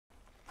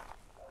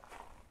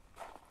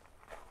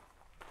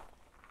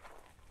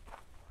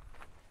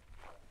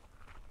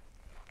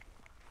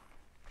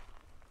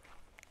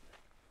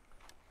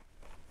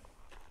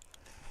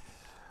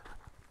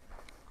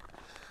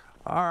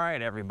All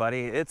right,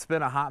 everybody. It's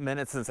been a hot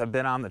minute since I've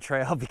been on the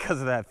trail because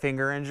of that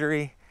finger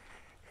injury.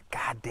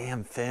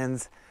 Goddamn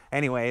fins.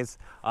 Anyways,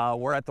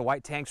 we're at the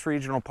White Tanks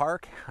Regional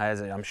Park,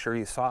 as I'm sure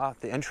you saw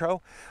the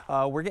intro.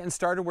 We're getting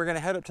started. We're gonna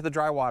head up to the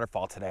dry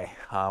waterfall today.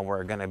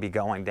 We're gonna be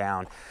going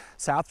down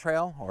South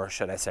Trail, or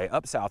should I say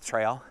up South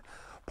Trail,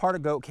 part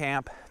of Goat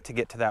Camp to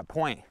get to that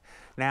point.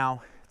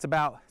 Now, it's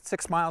about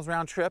 6 miles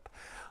round trip.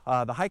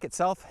 The hike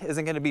itself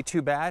isn't gonna be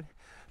too bad.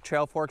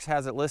 Trail Forks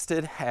has it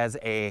listed as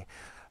a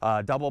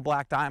double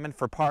black diamond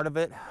for part of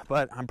it,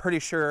 but I'm pretty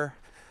sure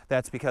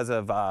that's because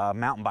of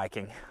mountain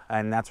biking,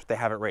 and that's what they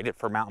have it rated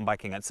for, mountain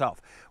biking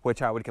itself,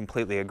 which I would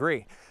completely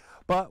agree.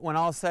 But when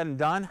all is said and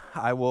done,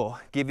 I will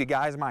give you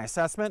guys my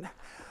assessment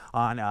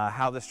on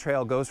how this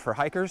trail goes for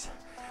hikers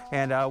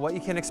and what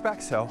you can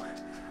expect. So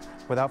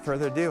without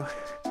further ado,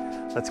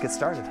 let's get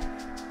started.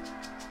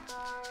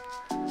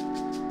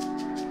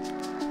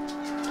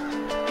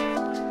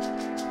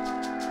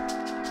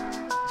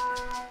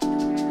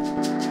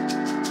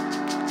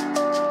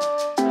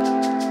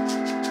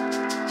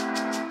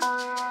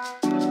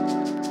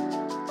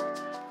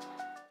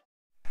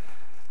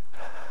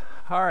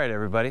 All right,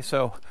 everybody,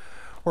 so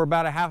we're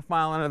about a half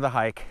mile into the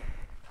hike.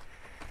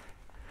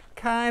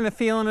 Kind of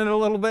feeling it a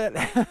little bit.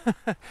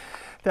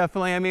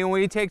 Definitely, I mean,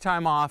 when you take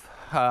time off,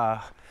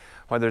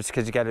 whether it's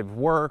because you got to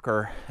work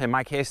or, in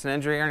my case, an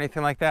injury or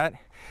anything like that,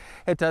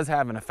 it does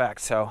have an effect.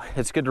 So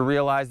it's good to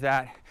realize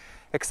that,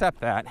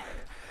 accept that,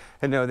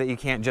 and know that you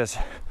can't just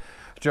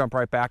jump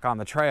right back on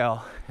the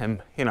trail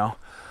and, you know,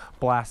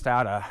 blast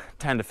out a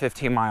 10 to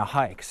 15 mile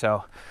hike.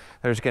 So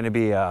there's going to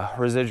be a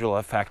residual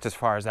effect as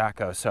far as that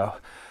goes. So,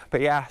 but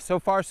yeah, so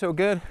far so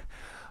good.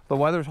 The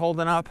weather's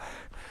holding up.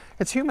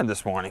 It's humid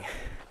this morning.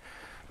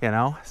 You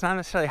know, it's not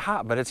necessarily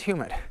hot, but it's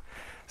humid.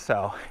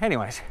 So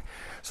anyways,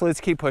 so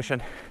let's keep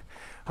pushing.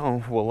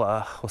 Oh,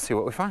 we'll see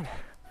what we find.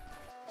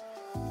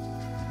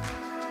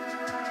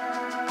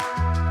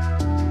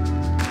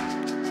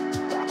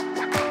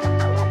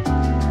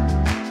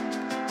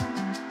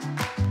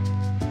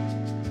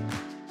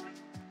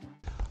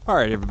 All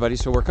right, everybody,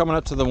 so we're coming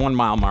up to the 1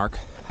 mile mark.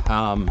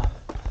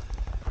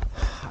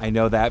 I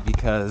know that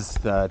because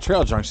the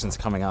trail junction's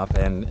coming up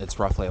and it's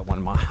roughly at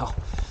 1 mile.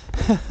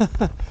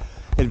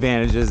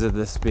 Advantages of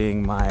this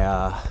being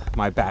my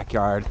my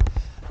backyard,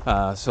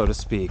 so to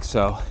speak.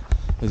 So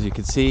as you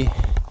can see,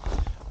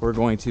 we're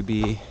going to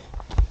be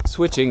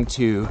switching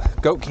to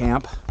Goat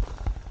Camp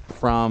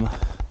from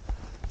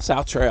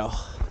South Trail.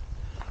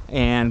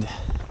 And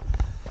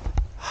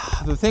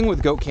the thing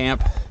with Goat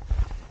Camp,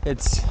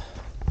 it's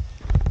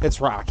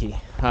rocky.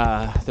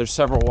 There's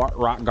several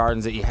rock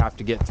gardens that you have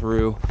to get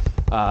through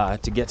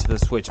to get to the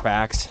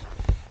switchbacks.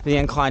 The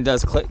incline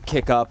does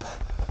kick up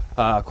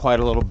quite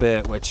a little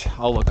bit, which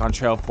I'll look on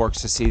Trail Forks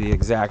to see the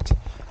exact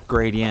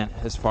gradient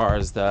as far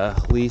as the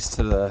least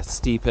to the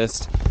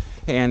steepest.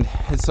 And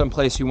it's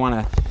someplace you want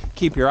to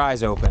keep your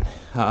eyes open.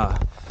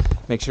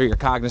 Make sure you're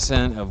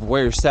cognizant of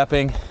where you're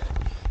stepping.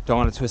 Don't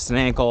want to twist an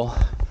ankle.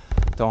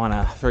 Don't want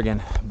to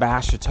friggin'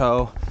 bash a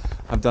toe.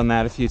 I've done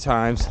that a few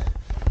times.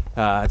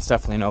 It's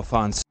definitely no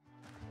fun.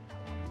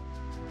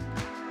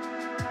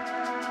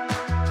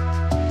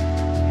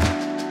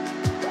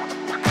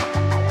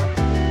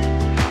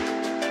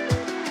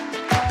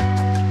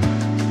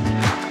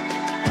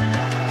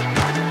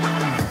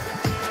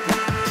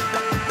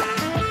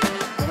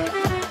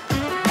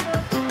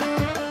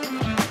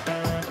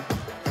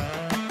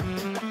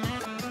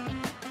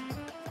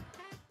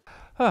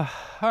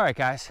 All right,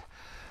 guys,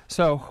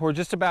 so we're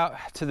just about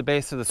to the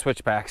base of the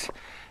switchbacks,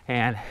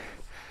 and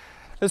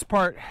this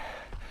part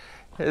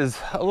is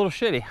a little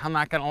shitty, I'm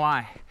not gonna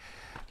lie.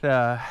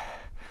 The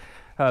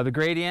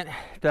gradient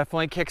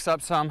definitely kicks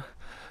up some.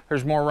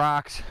 There's more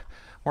rocks,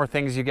 more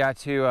things you got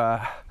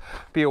to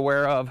be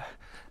aware of,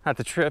 not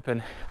to trip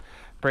and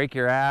break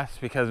your ass,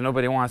 because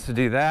nobody wants to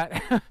do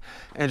that,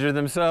 injure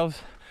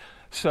themselves.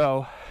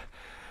 So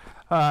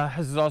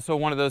this is also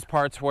one of those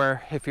parts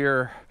where if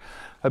you're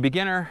a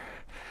beginner,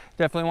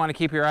 definitely want to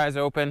keep your eyes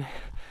open.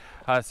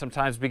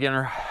 Sometimes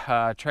beginner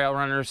trail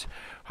runners,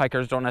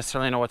 hikers don't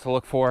necessarily know what to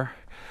look for.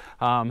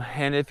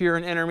 And if you're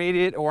an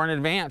intermediate or an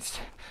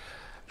advanced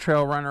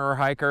trail runner or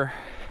hiker,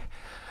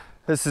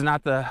 this is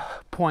not the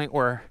point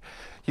where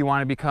you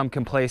want to become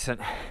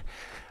complacent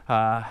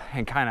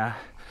and kind of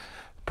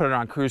put it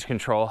on cruise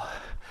control.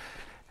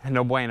 And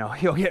no bueno,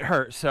 you'll get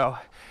hurt. So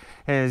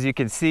as you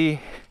can see,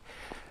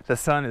 the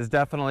sun is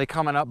definitely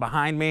coming up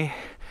behind me.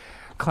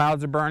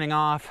 Clouds are burning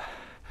off.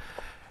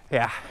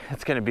 Yeah,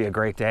 it's gonna be a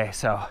great day.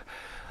 So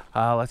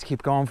let's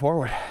keep going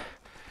forward.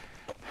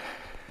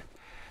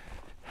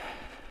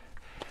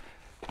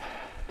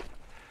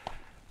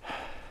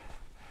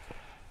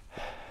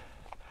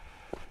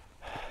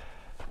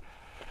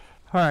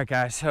 All right,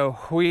 guys, so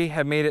we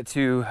have made it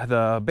to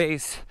the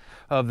base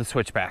of the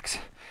switchbacks,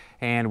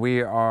 and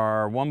we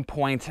are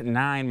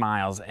 1.9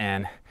 miles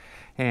in.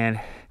 And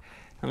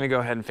let me go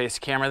ahead and face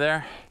the camera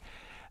there.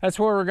 That's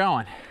where we're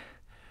going.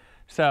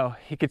 So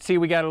you can see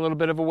we got a little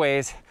bit of a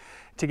ways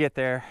to get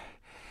there.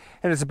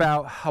 And it's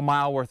about a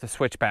mile worth of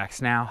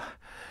switchbacks. Now,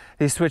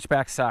 these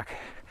switchbacks suck.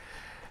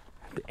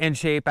 in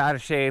shape, out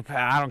of shape,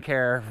 I don't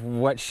care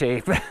what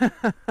shape.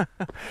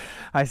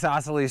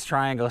 Isosceles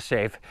triangle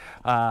shape.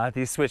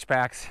 These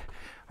switchbacks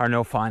are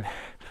no fun,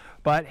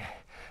 but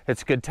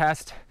it's a good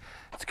test.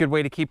 It's a good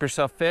way to keep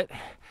yourself fit,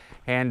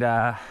 and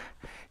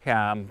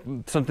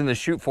something to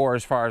shoot for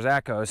as far as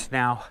that goes.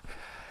 Now,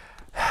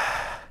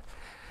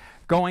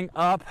 going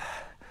up,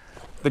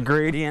 the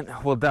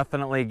gradient will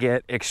definitely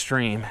get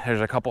extreme.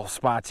 There's a couple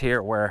spots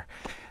here where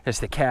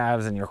just the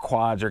calves and your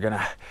quads are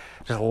gonna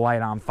just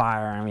light on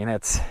fire. I mean,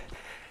 it's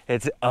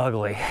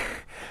ugly.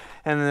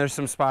 And then there's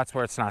some spots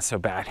where it's not so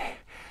bad.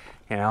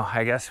 You know,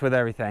 I guess with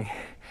everything,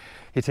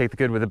 you take the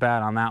good with the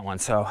bad on that one.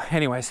 So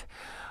anyways,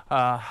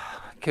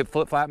 keep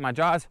flip-flapping my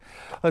jaws.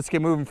 Let's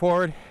get moving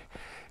forward,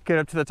 get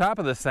up to the top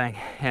of this thing,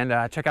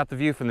 and check out the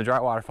view from the dry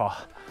waterfall.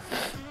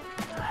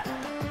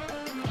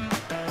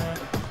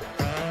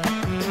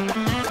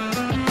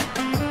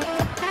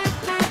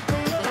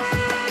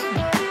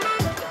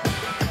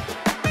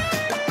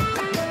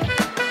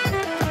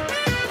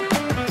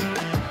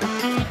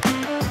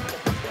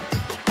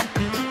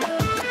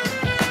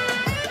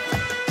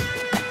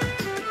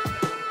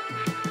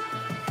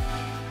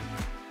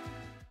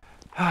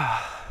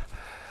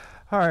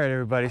 All right,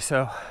 everybody,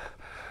 so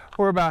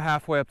we're about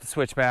halfway up the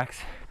switchbacks.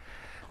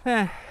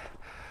 Give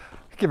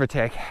or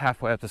take,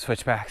 halfway up the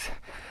switchbacks.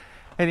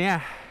 And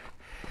yeah,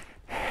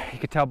 you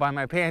can tell by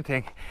my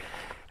panting,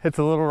 it's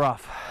a little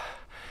rough.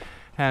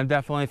 And I'm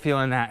definitely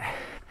feeling that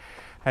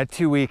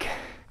 2-week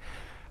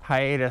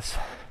hiatus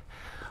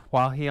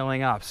while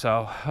healing up.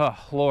 So,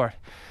 oh Lord,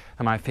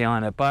 am I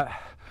feeling it. But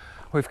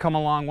we've come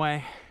a long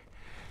way.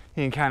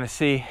 You can kind of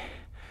see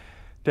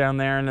down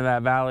there into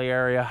that valley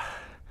area.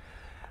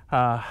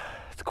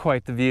 It's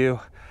quite the view,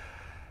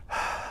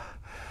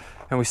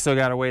 and we still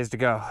got a ways to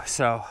go.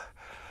 So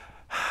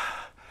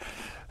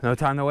no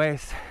time to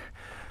waste,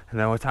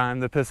 no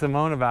time to piss and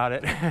moan about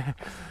it.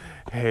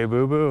 Hey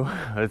boo boo,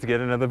 let's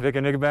get another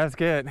picnic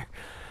basket.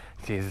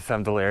 Jesus,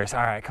 I'm delirious.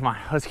 All right, come on,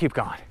 let's keep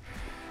going.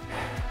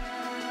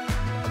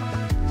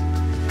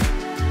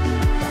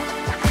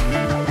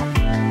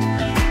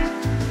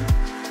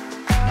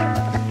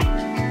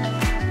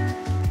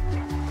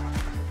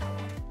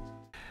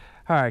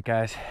 All right,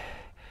 guys,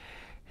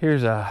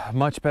 here's a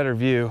much better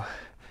view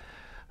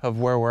of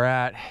where we're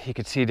at. You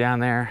can see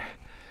down there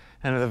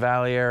into the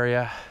valley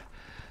area,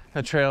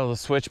 a trail of the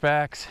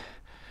switchbacks.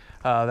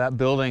 That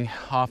building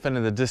off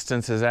into the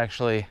distance is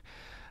actually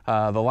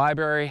the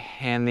library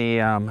and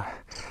the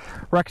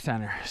rec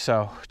center.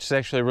 So, which is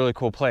actually a really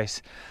cool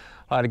place.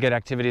 A lot of good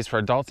activities for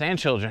adults and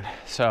children.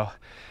 So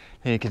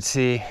you can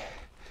see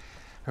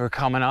we're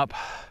coming up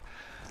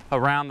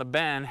around the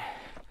bend.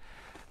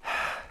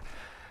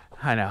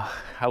 I know,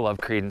 I love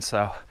Credence,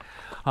 so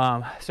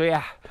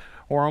yeah,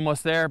 we're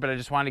almost there, but I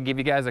just wanted to give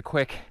you guys a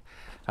quick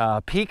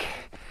peek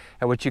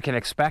at what you can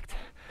expect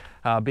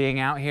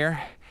being out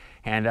here.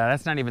 And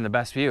that's not even the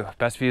best view.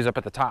 Best view is up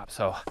at the top,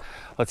 so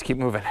let's keep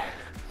moving.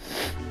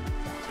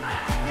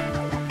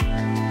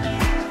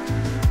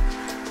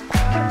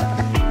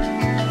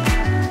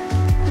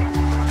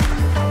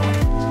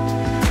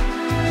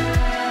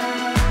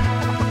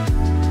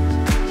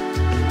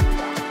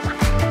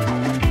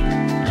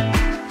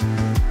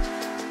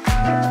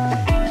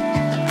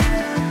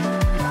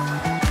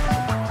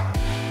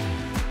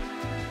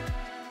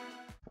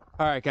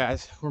 All right,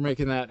 guys, we're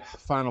making that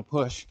final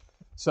push.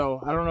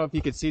 So I don't know if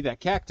you can see that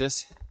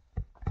cactus.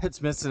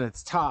 It's missing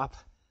its top.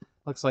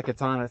 Looks like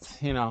it's on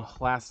its,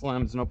 last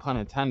limbs, no pun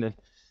intended.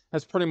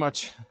 That's pretty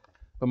much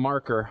the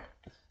marker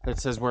that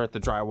says we're at the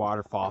dry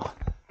waterfall.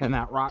 And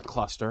that rock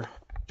cluster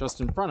just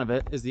in front of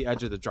it is the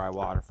edge of the dry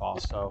waterfall.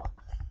 So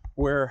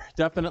we're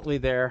definitely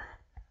there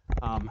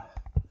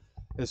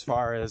as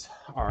far as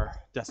our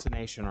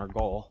destination, our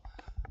goal.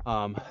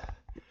 And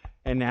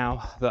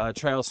now the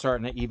trail's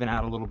starting to even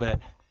out a little bit.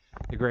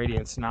 The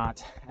gradient's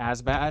not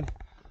as bad,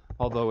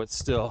 although it's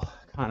still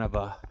kind of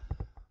a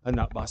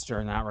nut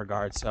buster in that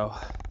regard. So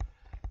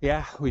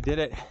yeah, we did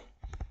it.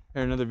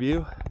 Here's another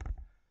view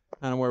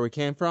on where we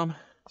came from,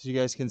 as you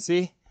guys can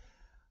see.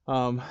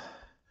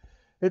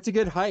 It's a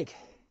good hike.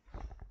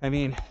 I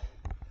mean,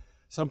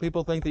 some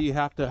people think that you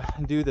have to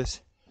do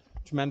this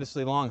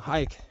tremendously long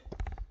hike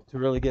to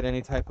really get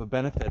any type of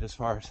benefit as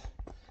far as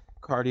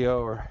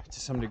cardio or to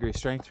some degree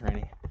strength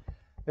training.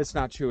 It's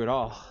not true at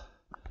all.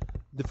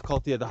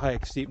 Difficulty of the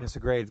hike, steepness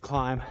of grade,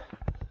 climb,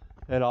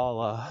 it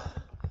all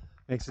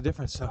makes a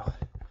difference. So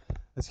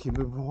let's keep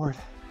moving forward.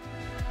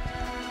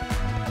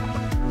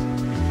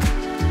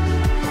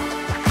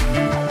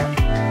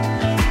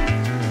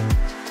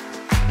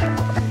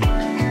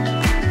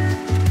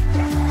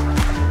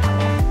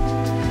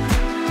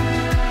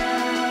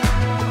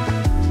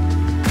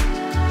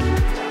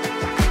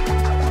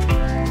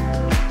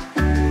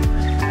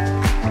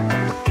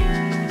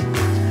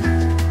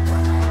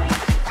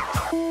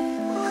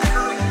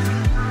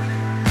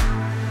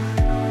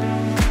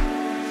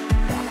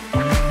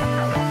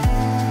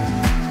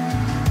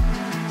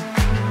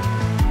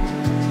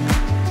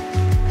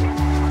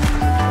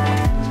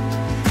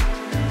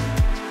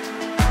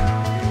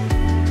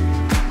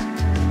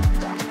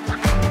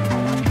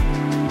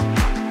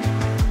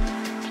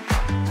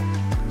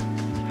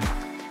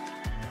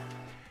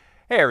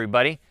 Hey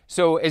everybody,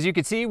 so as you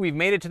can see, we've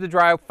made it to the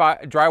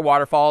dry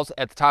waterfalls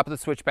at the top of the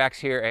switchbacks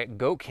here at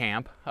Goat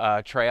Camp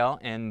Trail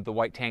in the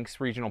White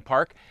Tanks Regional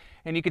Park.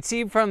 And you can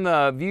see from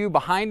the view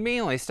behind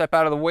me, let me step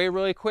out of the way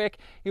really quick,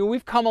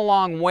 we've come a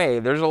long way.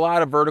 There's a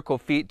lot of vertical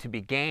feet to be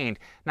gained,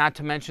 not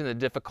to mention the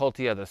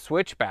difficulty of the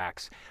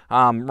switchbacks.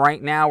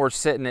 Right now we're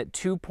sitting at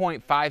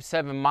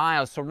 2.57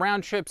 miles, so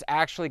round trip's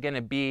actually going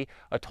to be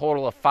a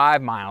total of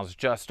 5 miles,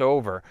 just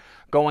over.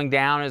 Going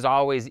down is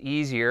always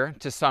easier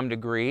to some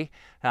degree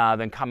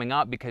than coming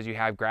up because you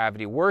have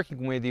gravity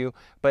working with you,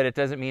 but it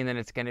doesn't mean that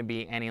it's going to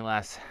be any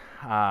less,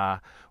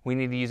 we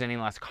need to use any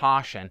less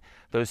caution.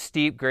 Those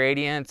steep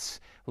gradients,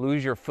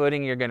 lose your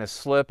footing, you're going to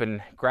slip,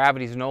 and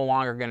gravity's no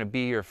longer going to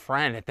be your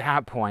friend at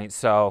that point.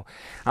 So,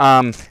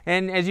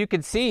 and as you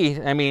can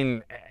see, I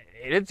mean,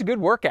 it's a good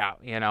workout,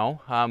 you know.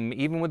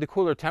 Even with the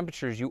cooler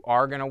temperatures, you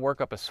are going to work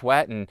up a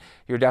sweat, and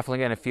you're definitely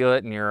going to feel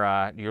it in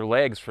your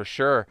legs for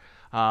sure.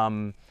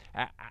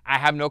 I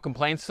have no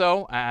complaints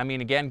though. I mean,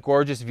 again,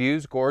 gorgeous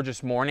views,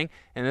 gorgeous morning,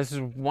 and this is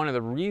one of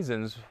the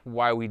reasons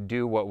why we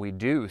do what we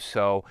do.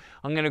 So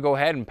I'm gonna go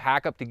ahead and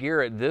pack up the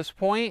gear at this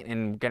point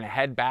and gonna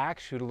head back,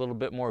 shoot a little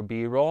bit more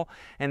B-roll,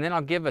 and then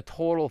I'll give a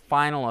total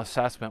final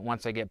assessment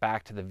once I get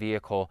back to the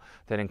vehicle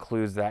that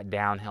includes that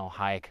downhill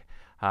hike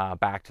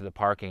back to the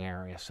parking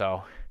area.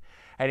 So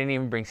I didn't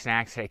even bring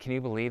snacks today. Can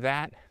you believe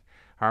that?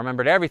 I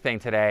remembered everything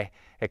today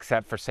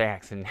except for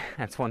snacks, and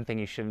that's one thing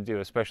you shouldn't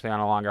do, especially on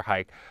a longer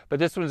hike. But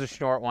this one's a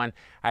short one.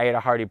 I ate a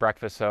hearty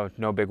breakfast, so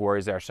no big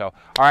worries there. So,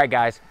 all right,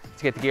 guys,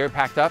 let's get the gear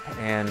packed up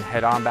and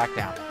head on back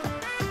down.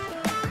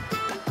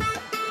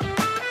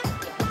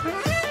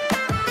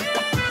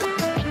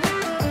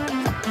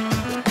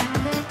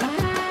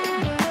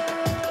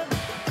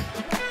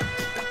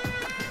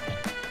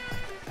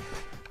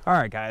 All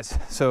right, guys,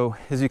 so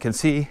as you can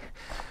see,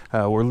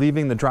 we're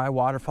leaving the dry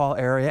waterfall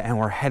area and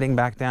we're heading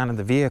back down to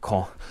the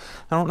vehicle.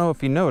 I don't know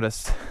if you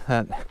noticed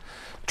that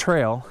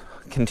trail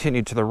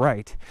continued to the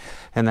right,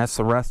 and that's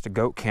the rest of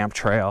Goat Camp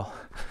Trail,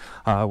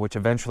 which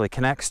eventually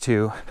connects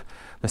to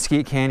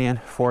Mesquite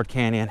Canyon, Ford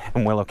Canyon,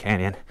 and Willow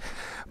Canyon.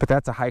 But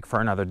that's a hike for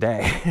another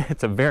day.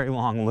 It's a very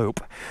long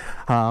loop.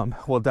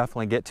 We'll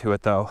definitely get to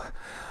it though.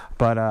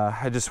 But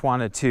I just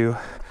wanted to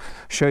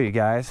show you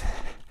guys,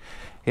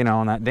 you know,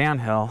 on that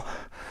downhill,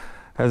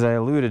 as I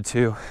alluded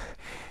to,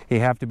 you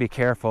have to be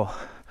careful.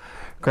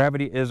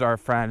 Gravity is our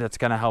friend. It's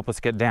going to help us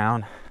get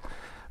down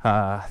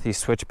these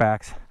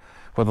switchbacks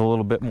with a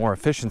little bit more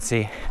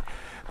efficiency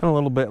and a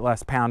little bit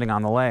less pounding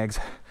on the legs,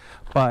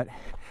 but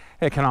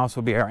it can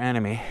also be our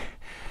enemy.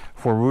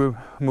 If we're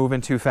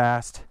moving too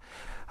fast,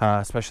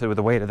 especially with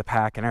the weight of the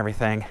pack and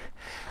everything,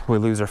 we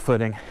lose our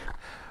footing,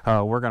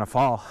 we're going to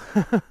fall.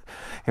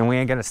 And we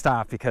ain't going to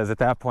stop, because at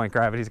that point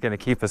gravity's going to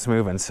keep us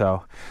moving.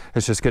 So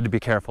it's just good to be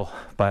careful.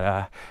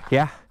 But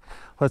yeah,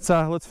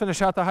 let's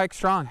finish out the hike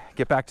strong,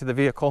 get back to the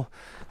vehicle,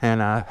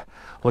 and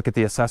look at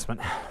the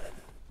assessment.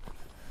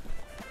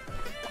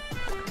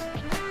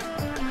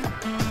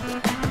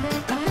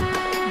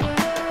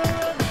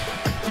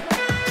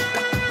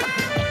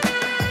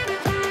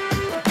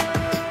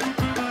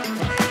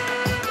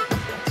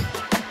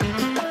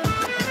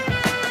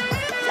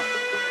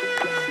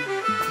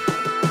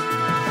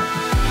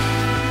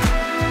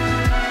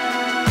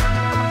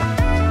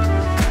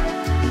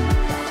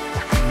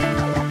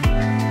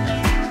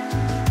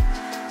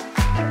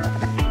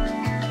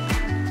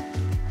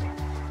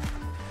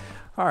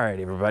 All right,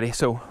 everybody,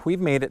 so we've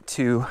made it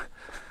to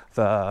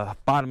the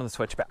bottom of the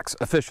switchbacks,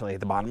 officially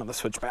the bottom of the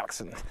switchbacks,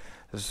 and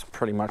this is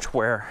pretty much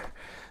where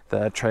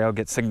the trail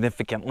gets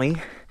significantly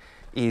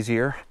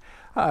easier.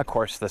 Of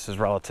course, this is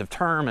relative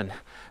term and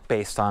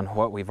based on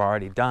what we've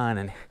already done,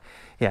 and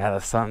yeah,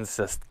 the sun's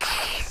just,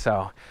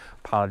 so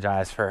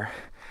apologize for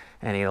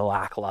any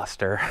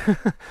lackluster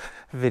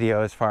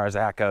video as far as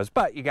that goes,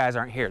 but you guys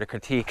aren't here to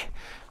critique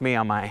me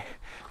on my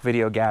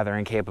video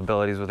gathering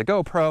capabilities with a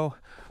GoPro,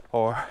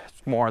 or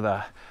it's more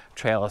the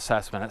trail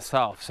assessment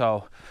itself.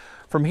 So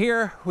from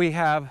here we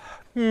have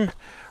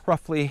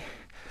roughly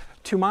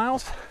 2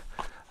 miles,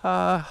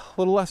 a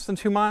little less than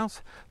 2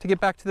 miles to get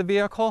back to the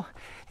vehicle,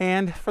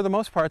 and for the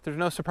most part there's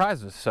no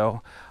surprises.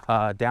 So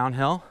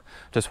downhill,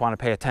 just want to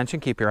pay attention,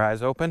 keep your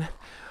eyes open,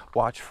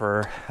 watch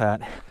for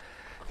that,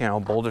 you know,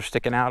 boulder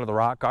sticking out of the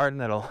rock garden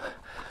that'll,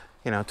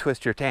 you know,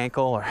 twist your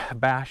ankle or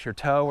bash your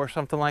toe or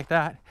something like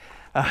that.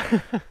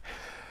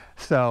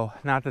 So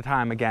not the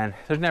time, again,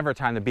 there's never a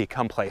time to be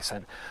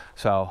complacent.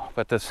 So,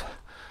 but this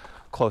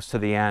close to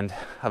the end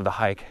of the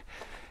hike,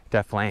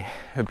 definitely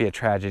it would be a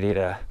tragedy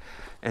to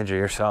injure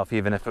yourself,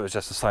 even if it was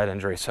just a slight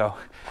injury. So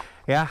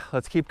yeah,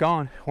 let's keep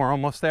going. We're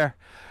almost there.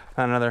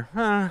 Another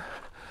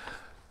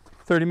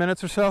 30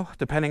 minutes or so,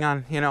 depending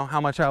on, you know,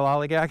 how much I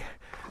lollygag.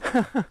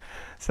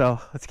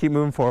 So let's keep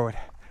moving forward.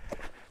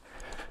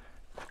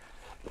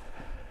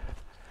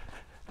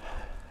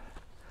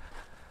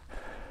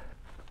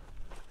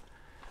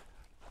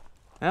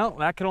 Well,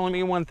 that can only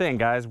mean one thing,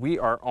 guys. We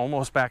are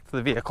almost back to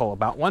the vehicle,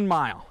 about 1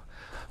 mile.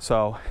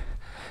 So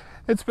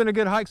it's been a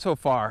good hike so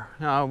far.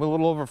 A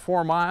little over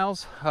 4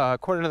 miles,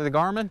 according to the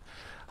Garmin.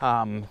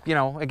 You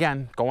know,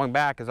 again, going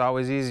back is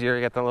always easier.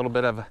 You get a little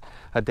bit of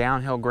a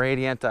downhill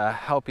gradient to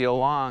help you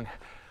along.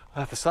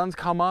 But the sun's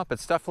come up,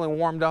 it's definitely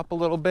warmed up a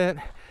little bit.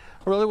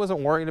 I really wasn't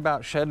worried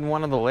about shedding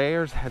one of the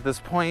layers at this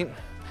point.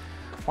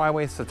 Why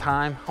waste the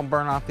time? I'll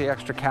burn off the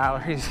extra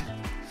calories.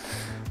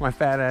 My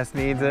fat ass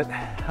needs it.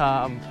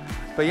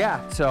 But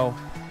yeah, so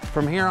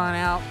from here on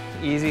out,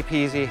 easy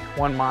peasy,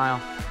 1 mile,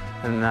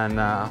 and then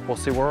we'll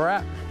see where we're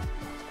at.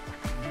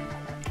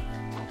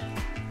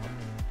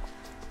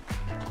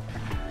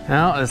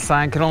 Now, this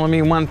sign can only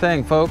mean one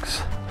thing,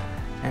 folks.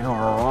 And we're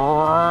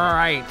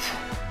right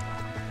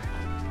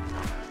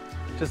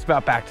just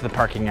about back to the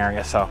parking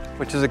area, so,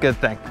 which is a good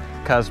thing,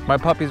 because my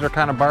puppies are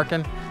kind of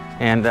barking,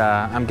 and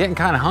I'm getting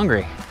kind of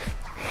hungry.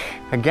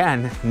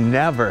 Again,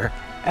 never,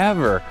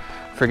 ever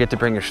forget to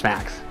bring your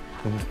snacks.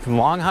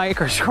 Long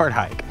hike or short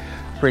hike,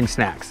 bring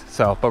snacks.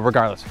 So, but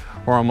regardless,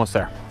 we're almost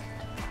there.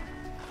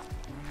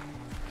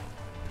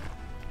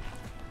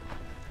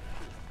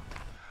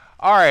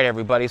 All right,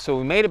 everybody, so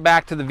we made it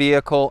back to the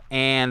vehicle,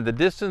 and the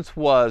distance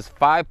was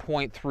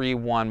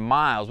 5.31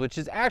 miles, which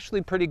is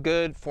actually pretty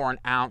good for an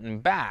out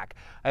and back.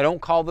 I don't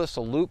call this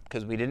a loop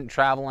because we didn't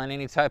travel in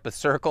any type of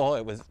circle.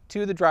 It was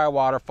to the dry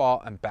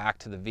waterfall and back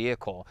to the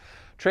vehicle.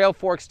 Trail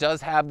Forks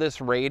does have this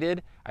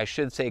rated, I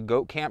should say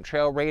Goat Camp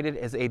Trail rated,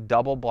 as a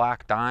double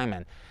black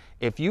diamond.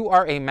 If you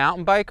are a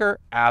mountain biker,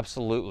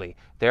 absolutely.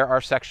 There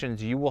are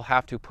sections you will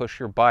have to push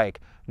your bike,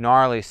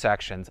 gnarly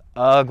sections,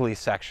 ugly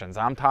sections.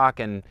 I'm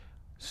talking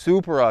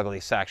super ugly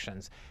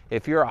sections.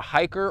 If you're a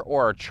hiker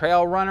or a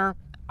trail runner,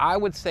 I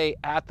would say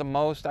at the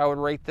most I would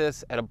rate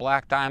this at a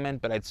black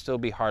diamond, but I'd still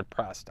be hard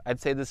pressed.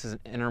 I'd say this is an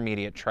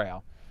intermediate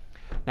trail.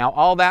 Now,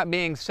 all that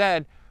being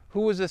said,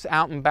 who is this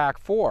out and back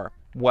for?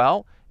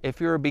 Well, if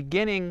you're a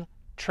beginning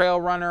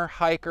trail runner,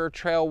 hiker,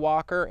 trail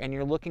walker, and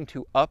you're looking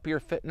to up your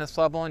fitness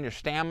level and your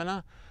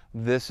stamina,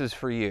 this is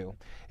for you.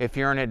 If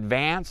you're an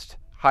advanced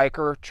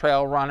hiker,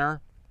 trail runner,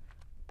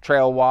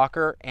 trail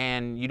walker,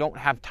 and you don't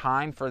have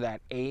time for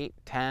that 8,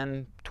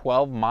 10,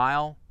 12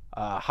 mile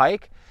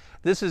hike,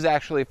 this is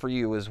actually for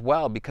you as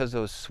well, because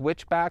those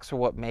switchbacks are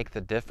what make the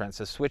difference.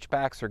 The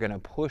switchbacks are going to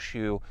push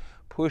you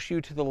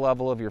to the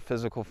level of your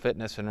physical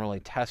fitness and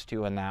really test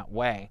you in that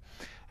way.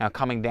 Now,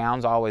 coming down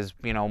is always,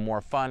 you know,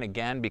 more fun,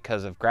 again,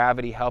 because of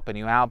gravity helping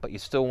you out, but you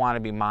still want to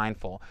be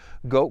mindful.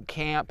 Goat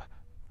Camp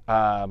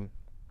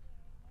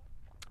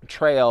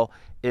Trail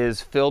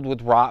is filled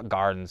with rock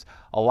gardens.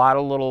 A lot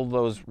of little,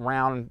 those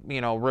round,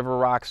 you know, river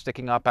rocks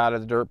sticking up out of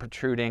the dirt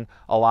protruding,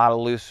 a lot of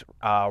loose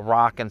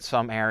rock in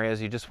some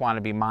areas. You just want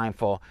to be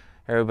mindful.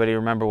 Everybody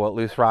remember what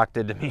loose rock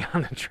did to me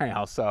on the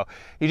trail, so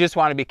you just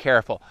want to be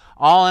careful.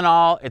 All in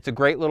all, it's a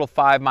great little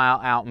 5 mile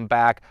out and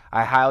back.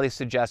 I highly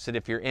suggest it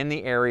if you're in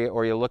the area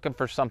or you're looking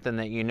for something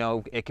that you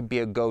know it could be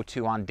a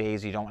go-to on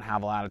days you don't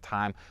have a lot of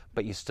time,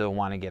 but you still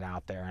want to get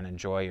out there and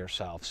enjoy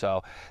yourself.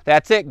 So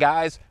that's it,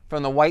 guys,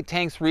 from the White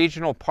Tanks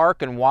Regional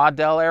Park in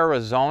Waddell,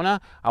 Arizona.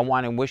 I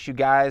want to wish you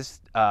guys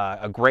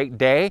a great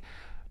day.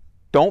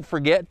 Don't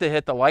forget to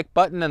hit the like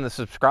button and the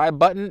subscribe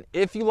button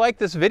if you like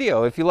this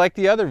video, if you like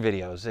the other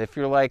videos. If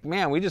you're like,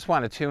 man, we just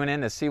want to tune in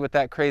to see what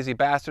that crazy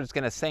bastard's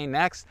going to say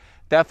next,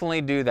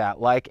 definitely do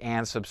that. Like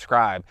and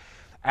subscribe.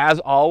 As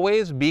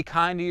always, be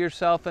kind to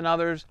yourself and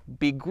others.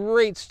 Be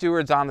great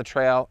stewards on the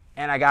trail.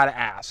 And I got to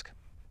ask,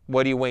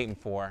 what are you waiting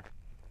for?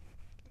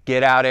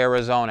 Get out,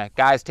 Arizona.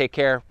 Guys, take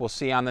care. We'll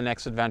see you on the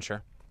next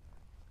adventure.